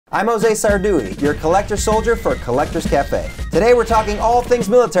I'm Jose Sardui, your collector soldier for Collector's Cafe. Today we're talking all things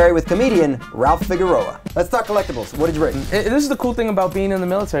military with comedian Ralph Figueroa. Let's talk collectibles. What did you bring? This is the cool thing about being in the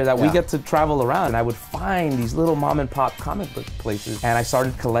military, that we get to travel around. And I would find these little mom and pop comic book places, and I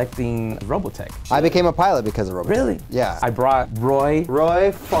started collecting Robotech. I became a pilot because of Robotech. Really? Yeah. I brought Roy.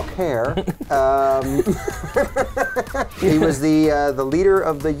 Roy, fuck hair. He was the leader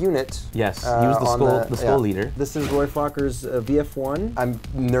of the unit. Yes, he was the school leader. This is Roy Focker's VF1. I'm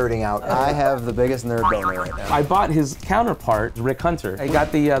nerding out. I have the biggest nerd boner right now. I bought his counterpart, Rick Hunter. I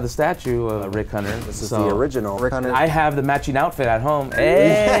got the statue of Rick Hunter. This is the original Rick Hunter. I have the matching outfit at home.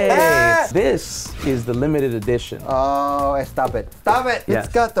 Hey! Yeah! This is the limited edition. Oh, stop it. Stop it! Yes.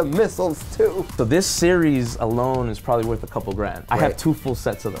 It's got the missiles too. So this series alone is probably worth a couple grand. I have 2 full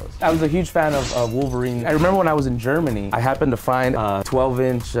sets of those. I was a huge fan of Wolverine. I remember when I was in Germany, I happened to find a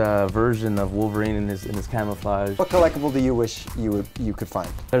 12-inch version of Wolverine in his camouflage. What collectible do you wish you could find?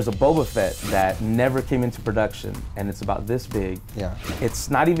 There's a Boba Fett that never came into production, and it's about this big. Yeah. It's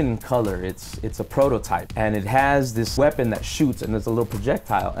not even in color. It's a prototype, and it has this weapon that shoots, and there's a little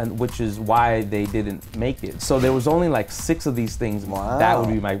projectile, and which is why they didn't make it. So there was only like 6 of these things. Wow. That would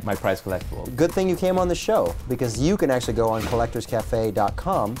be my prize collectible. Good thing you came on the show, because you can actually go on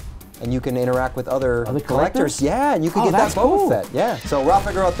collectorscafe.com and you can interact with other collectors. Yeah, and you can get that Boba Fett. Yeah. So Ralph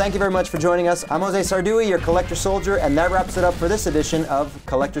Figueroa, thank you very much for joining us. I'm Jose Sardui, your collector soldier, and that wraps it up for this edition of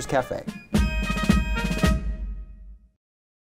Collector's Cafe.